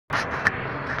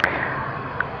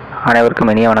அனைவருக்கும்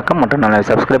இனிய வணக்கம் மற்றும் நம்ம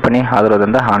சப்ஸ்கிரைப் பண்ணி ஆதரவு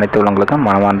தந்த அனைத்து உள்ளவங்களுக்கும்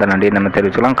மனமார்ந்த நன்றி நம்ம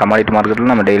தெரிவிச்சுக்கலாம். கமாடிட்டி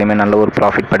மார்க்கெட்டில் நம்ம டெய்லியுமே நல்ல ஒரு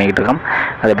ப்ராஃபிட் பண்ணிக்கிட்டு இருக்கோம்.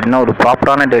 அது எப்படின்னா ஒரு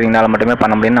ப்ராப்பரான ட்ரேடிங்னால மட்டுமே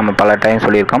பண்ண முடியும்னு நம்ம பல டைம்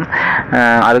சொல்லியிருக்கோம்.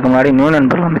 அதுக்கு முன்னாடி நியூ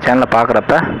நண்பர்கள் நம்ம சேனலில்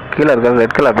பார்க்குறப்ப கீழே இருக்கிற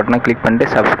ரெட் கலர் பட்டனை கிளிக் பண்ணிட்டு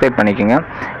சப்ஸ்கிரைப் பண்ணிக்கோங்க.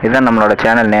 இதுதான் நம்மளோட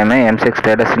channel name M6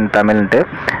 Traders in தமிழ்ன்ட்டு.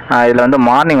 இதில் வந்து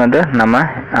மார்னிங் வந்து நம்ம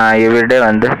எவ்ரிடே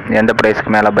வந்து எந்த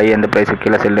ப்ரைஸுக்கு மேலே பை எந்த ப்ரைஸுக்கு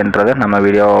கீழே செல்லுன்றதை நம்ம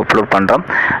வீடியோ அப்லோட் பண்ணுறோம்.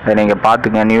 அதை நீங்கள்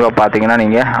பார்த்துங்க. நியூவாக பார்த்தீங்கன்னா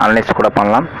நீங்கள் அனலைஸ் கூட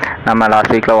பண்ணலாம். நம்ம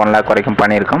லாஸ்ட் வீக்கில் 1 lakh வரைக்கும்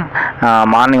பண்ணியிருக்கோம்.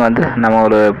 மார்னிங் வந்து நம்ம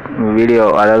ஒரு வீடியோ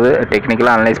அதாவது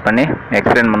டெக்னிக்கலாக அனலைஸ் பண்ணி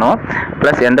எக்ஸ்பிளைன் பண்ணுவோம்.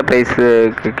 ப்ளஸ் எந்த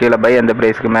ப்ரைஸுக்கு கீழே பை எந்த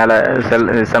ப்ரைஸுக்கு மேலே செல்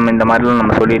இந்த மாதிரிலாம்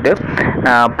நம்ம சொல்லிவிட்டு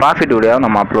ப்ராஃபிட் வீடியோவை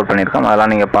நம்ம அப்லோட் பண்ணியிருக்கோம்.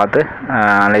 அதெல்லாம் நீங்கள் பார்த்து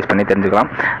அனலைஸ் பண்ணி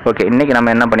தெரிஞ்சுக்கலாம். ஓகே, இன்றைக்கி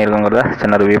நம்ம என்ன பண்ணியிருக்கோங்கிறத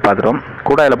சின்ன ரிவ்யூ பார்த்துருவோம்.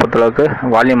 கூடாயில் பொறுத்தளவுக்கு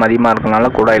வால்யூம் அதிகமாக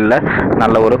இருக்கனால கூடாயில்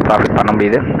நல்ல ஒரு ப்ராஃபிட் பண்ண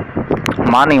முடியுது.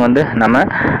 மார்னிங் வந்து நம்ம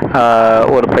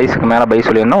ஒரு ப்ரைஸுக்கு மேலே பை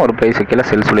சொல்லியிருந்தோம், ஒரு ப்ரைஸுக்கு கீழே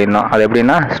செல் சொல்லியிருந்தோம். அது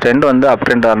எப்படின்னா ட்ரெண்ட் வந்து அப்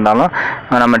ட்ரெண்டாக இருந்தாலும்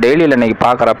நம்ம டெய்லியில் இன்றைக்கி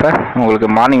பார்க்குறப்ப உங்களுக்கு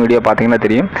மார்னிங் வீடியோ பார்த்தீங்கன்னா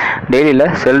தெரியும். டெய்லியில்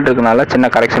செல் இருக்கனால சின்ன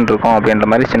கரெக்ஷன் இருக்கும் அப்படின்ற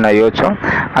மாதிரி சின்ன யோசிச்சோம்.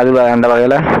 அது அந்த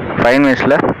வகையில் 5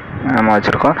 minutesல நம்ம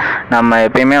வச்சுருக்கோம். நம்ம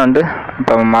எப்பயுமே வந்து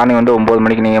இப்போ மார்னிங் வந்து 9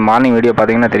 மணிக்கு நீங்கள் மார்னிங் வீடியோ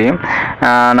பார்த்தீங்கன்னா தெரியும்.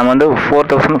 நம்ம வந்து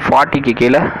 4040க்கு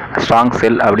கீழே ஸ்ட்ராங்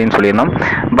செல் அப்படின்னு சொல்லியிருந்தோம்.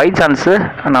 பை சான்ஸு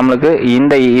நம்மளுக்கு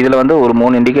இதில் வந்து ஒரு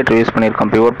 3 இண்டிகேட்டர் யூஸ்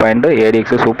பண்ணியிருக்கோம். Pivot point, ADX,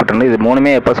 super trend. இது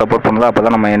 3மே எப்போ சப்போர்ட் பண்ணுதோ அப்போ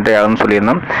தான் நம்ம என்ட்ரி ஆகும்னு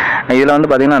சொல்லியிருந்தோம். இதில் வந்து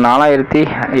பார்த்திங்கன்னா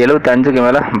 4075க்கு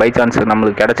மேலே பை சான்ஸ்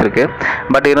நம்மளுக்கு கிடச்சிருக்கு.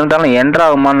 பட் இருந்தாலும் என்ட்ரு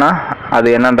ஆகுமான்னா அது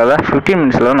என்னன்றதை 15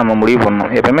 minutesல நம்ம முடிவு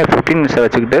பண்ணணும். எப்போயுமே 15 minutesை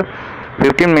வச்சுக்கிட்டு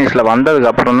 15 minutesல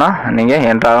வந்ததுக்கப்புறம் தான் நீங்கள்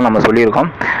என்ட்ராக நம்ம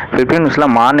சொல்லியிருக்கோம். 15 minutesல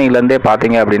மார்னிங்லேருந்தே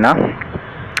பார்த்தீங்க அப்படின்னா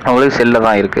அவங்களுக்கு செல்லில்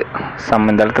தான் இருக்குது.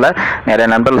 இந்த இடத்துல நிறைய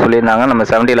நண்பர்கள் சொல்லியிருந்தாங்க நம்ம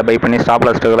 70ல் பை பண்ணி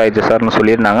ஸ்டாப்லாஸ் ஸ்ட்ரகிள் ஆகிடுச்சு சார்னு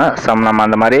சொல்லியிருந்தாங்க. நம்ம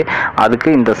அந்த மாதிரி அதுக்கு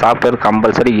இந்த சாஃப்ட்வேர்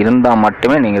கம்பல்சரி இருந்தால்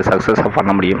மட்டுமே நீங்கள் சக்ஸஸாக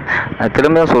பண்ண முடியும்.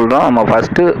 திரும்பியும் சொல்கிறோம், நம்ம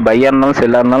ஃபஸ்ட்டு பையாக இருந்தாலும்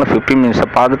செல்லாக இருந்தாலும் 15 minutesை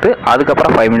பார்த்துட்டு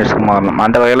அதுக்கப்புறம் 5 minutesக்கு மாறணும்.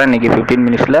 அந்த வகையில் இன்றைக்கி 15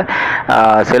 minutesல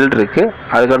செல் இருக்குது.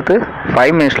 அதுக்கடுத்து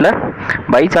 5 minutesல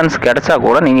பை சான்ஸ் கிடச்சா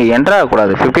கூட நீங்கள்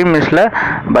என்ட்ராகக்கூடாது. 15 minutesல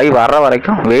பை வர்ற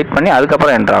வரைக்கும் வெயிட் பண்ணி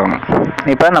அதுக்கப்புறம் என்ட்ராகணும்.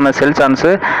 இப்போ நம்ம செல் சான்ஸு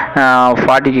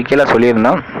 40க்கு கீழே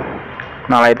சொல்லியிருந்தோம்.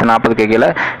 4040க்கு கீழே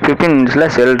 15 minutesல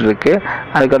செல் இருக்குது.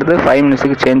 அதுக்கடுத்து 5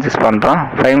 minutesக்கு சேஞ்சஸ் பண்ணுறோம்.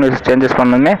 5 minutes சேஞ்சஸ்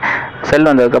பண்ணோன்னே செல்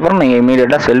வந்ததுக்கப்புறம் நீங்கள்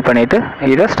இமீடியட்டாக செல் பண்ணிவிட்டு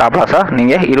இதை ஸ்டாப் லாஸாக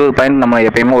நீங்கள் 20 பாயிண்ட் நம்ம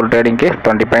எப்பயுமே ஒரு ட்ரேடிங்க்கு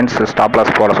 20 பாயிண்ட்ஸ் ஸ்டாப்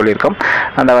லாஸ் போட சொல்லியிருக்கோம்.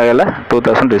 அந்த வகையில்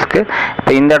 2000 ரிஸ்க்கு.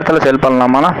 இப்போ இந்த இடத்துல செல்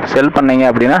பண்ணலாமான்னா செல் பண்ணீங்க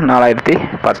அப்படின்னா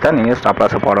 4010 நீங்கள் ஸ்டாப்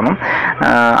லாஸை போடணும்.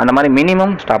 அந்த மாதிரி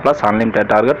minimum stop loss unlimited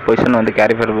target position வந்து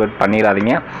கேரி ஃபார்வர்ட்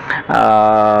பண்ணிடாதீங்க.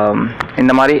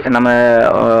 இந்த மாதிரி நம்ம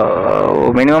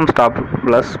மினிமம் ஸ்டாப்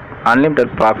ப்ளஸ்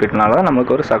அன்லிமிட்டட் ப்ராஃபிட்னால தான்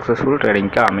நமக்கு ஒரு சக்ஸஸ்ஃபுல்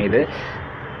ட்ரேடிங்க்கு அமையுது.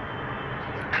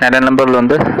 நிறைய நம்பர்கள்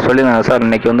வந்து சொல்லியிருந்தாங்க சார்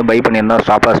இன்றைக்கி வந்து பை பண்ணியிருந்தோம்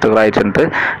ஸ்டாப் லாஸ் ஸ்ட்ரகிள் ஆகிடுச்சுன்ட்டு.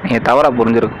 நீங்கள் தவறாக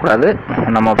புரிஞ்சிருக்கக்கூடாது.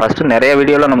 நம்ம ஃபஸ்ட்டு நிறைய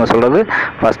வீடியோவில் நம்ம சொல்கிறது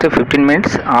ஃபஸ்ட்டு 15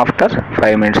 minutes ஆஃப்டர்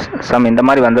 5 minutes இந்த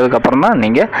மாதிரி வந்ததுக்கப்புறம் தான்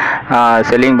நீங்கள்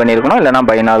செல்லிங் பண்ணியிருக்கணும், இல்லைனா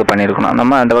பைனாவது பண்ணியிருக்கணும்.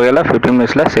 நம்ம அந்த வகையில் 15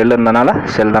 minutesல செல் இருந்தனால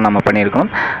செல் தான் நம்ம பண்ணியிருக்கணும்.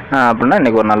 அப்படின்னா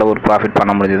இன்றைக்கி ஒரு நல்ல ஒரு ப்ராஃபிட்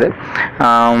பண்ண முடியுது.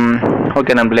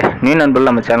 ஓகே நண்பர்களே, நியூ நண்பர்கள்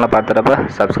நம்ம சேனலை பார்த்துறப்ப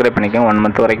சப்ஸ்கிரைப் பண்ணிக்கோங்க. 1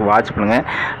 month வரைக்கும் வாட்ச் பண்ணுங்கள்.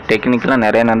 டெக்னிக்கலாக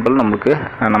நிறைய நண்பர்கள்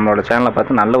நம்மளோட சேனலை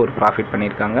பார்த்து நல்ல ஒரு ப்ராஃபிட்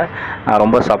பண்ணியிருக்காங்க.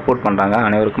 ரொம்ப சப்போர்ட் பண்ணுறாங்க.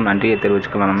 அனைவருக்கும் நன்றியை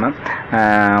தெரிவிச்சுக்கலாம். நம்ம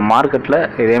மார்க்கெட்டில்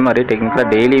இதே மாதிரி டெக்னிக்கலாக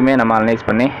டெய்லியுமே நம்ம அனலைஸ்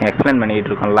பண்ணி எக்ஸ்பிளைன்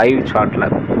பண்ணிக்கிட்டு இருக்கோம். லைவ் சார்ட்டில்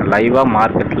லைவாக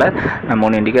மார்க்கெட்டில்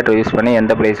 3 இண்டிகேட்டர் யூஸ் பண்ணி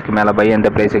எந்த ப்ரைஸுக்கு மேலே பை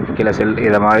எந்த ப்ரைஸுக்கு கீழே செல்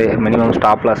இதை மாதிரி மினிமம்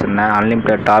ஸ்டாப் லாஸ் என்ன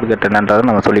அன்லிமிட்டட் டார்கெட் என்னன்றதை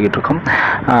நம்ம சொல்லிக்கிட்டு இருக்கோம்.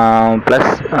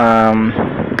 ப்ளஸ்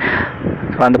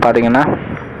வந்து பார்த்திங்கன்னா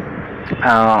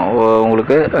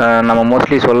உங்களுக்கு நம்ம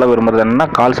மோஸ்ட்லி சொல்ல விரும்புகிறது என்னென்னா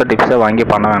கால்ஸ் டிப்ஸை வாங்கி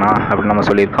பண்ண வேணாம் அப்படின்னு நம்ம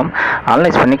சொல்லியிருக்கோம்.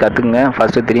 அனலைஸ் பண்ணி கற்றுக்குங்க.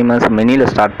 ஃபஸ்ட்டு 3 months மினியில்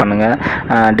ஸ்டார்ட் பண்ணுங்கள்.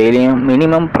 டெய்லியும்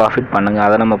மினிமம் ப்ராஃபிட் பண்ணுங்கள்.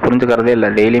 அதை நம்ம புரிஞ்சுக்கிறதே இல்லை.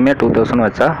 டெய்லியுமே 2000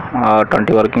 வச்சா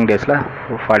 20 working daysல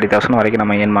 40,000 வரைக்கும்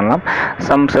நம்ம ஏர்ன் பண்ணலாம்.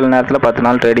 சில நேரத்தில் 10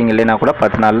 நாள் ட்ரேடிங் இல்லைன்னா கூட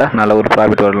 10 நாளில் நல்ல ஒரு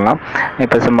ப்ராஃபிட் வரலாம்.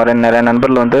 இப்போ நிறைய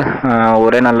நண்பர்கள் வந்து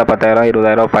ஒரே நாளில் 10,000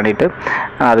 20,000 பண்ணிவிட்டு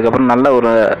அதுக்கப்புறம் நல்ல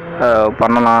ஒரு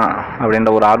பண்ணலாம்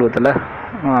அப்படின்ற ஒரு ஆர்வத்தில்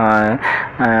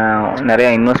நிறையா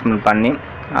இன்வெஸ்ட்மெண்ட் பண்ணி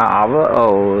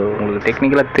உங்களுக்கு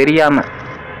டெக்னிக்கலாக தெரியாமல்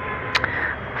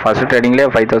ஃபஸ்ட்டு ட்ரேடிங்லேயே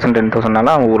 5,000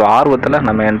 10,000னால ஒரு ஆர்வத்தில்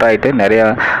நம்ம என்ட்ராயிட்டு நிறையா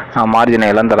மார்ஜினை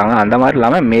இழந்துறாங்க. அந்த மாதிரி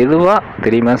இல்லாமல் மெதுவாக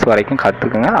 3 months வரைக்கும்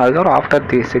கற்றுக்குங்க. அதுக்கப்புறம் ஆஃப்டர்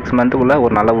 6 monthக்குள்ளே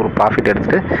ஒரு நல்ல ஒரு ப்ராஃபிட்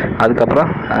எடுத்துகிட்டு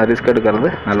அதுக்கப்புறம் ரிஸ்க்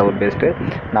எடுக்கிறது நல்ல ஒரு பெஸ்ட்டு.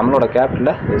 நம்மளோட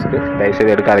கேபிட்டலில் ரிஸ்க்கு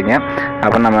தயவுசெய்து எடுக்காதீங்க.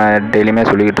 அப்புறம் நம்ம டெய்லியுமே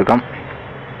சொல்லிக்கிட்டு இருக்கோம்.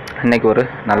 இன்றைக்கி ஒரு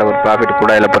நல்ல ஒரு ப்ராஃபிட்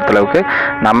CRUDEOIL பொறுத்தளவுக்கு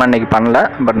நம்ம இன்றைக்கி பண்ணல,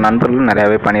 பட் நண்பர்கள்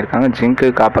நிறையாவே பண்ணியிருக்காங்க. ஜிங்க்கு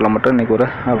காப்பரில் மட்டும் இன்றைக்கி ஒரு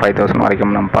 5000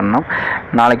 வரைக்கும் நம்ம பண்ணோம்.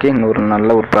 நாளைக்கு இன்னொரு நல்ல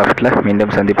ஒரு ப்ராஃபிட்டில்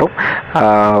மீண்டும் சந்திப்போம்.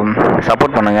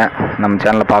 சப்போர்ட் பண்ணுங்கள், நம்ம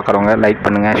சேனலை பார்க்குறவங்க லைக்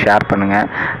பண்ணுங்கள், ஷேர் பண்ணுங்கள்,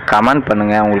 கமெண்ட்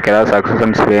பண்ணுங்கள். உங்களுக்கு ஏதாவது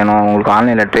சக்ஸஸ் வேணும், உங்களுக்கு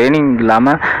ஆன்லைனில் ட்ரைனிங்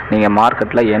இல்லாமல் நீங்கள்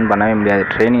மார்க்கெட்டில் ஏர்ன் பண்ணவே முடியாது.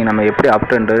 ட்ரைனிங் நம்ம எப்படி அப்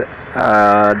ட்ரெண்டு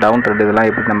டவுன் ட்ரெண்ட் இதெல்லாம்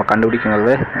எப்படி நம்ம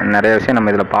கண்டுபிடிக்கிறது நிறைய விஷயம்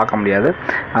நம்ம இதில் பார்க்க முடியாது.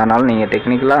 அதனால் நீங்கள்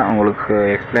டெக்னிக்கலாக உங்களுக்கு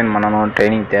எக்ஸ்பிளைன் பண்ணணும்,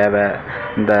 ட்ரைனிங் தேவை,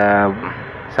 இந்த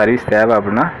சர்வீஸ் தேவை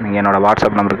அப்படின்னா நீங்கள் என்னோடய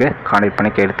வாட்ஸ்அப் நம்பருக்கு கான்டெக்ட்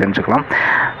பண்ணி கேட்டு தெரிஞ்சுக்கலாம்.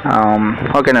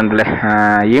 ஓகே நண்பர்களே,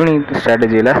 ஈவினிங்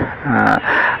ஸ்ட்ராட்டஜியில்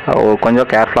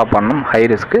கொஞ்சம் கேர்ஃபுல்லாக பண்ணணும். ஹை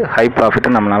ரிஸ்க்கு ஹை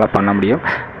ப்ராஃபிட்டும் நம்மளால் பண்ண முடியும்.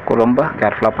 ரொம்ப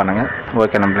கேர்ஃபுல்லாக பண்ணுங்கள்.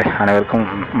 ஓகே நண்பர்களே, அனைவருக்கும்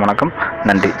வணக்கம்,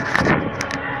 நன்றி.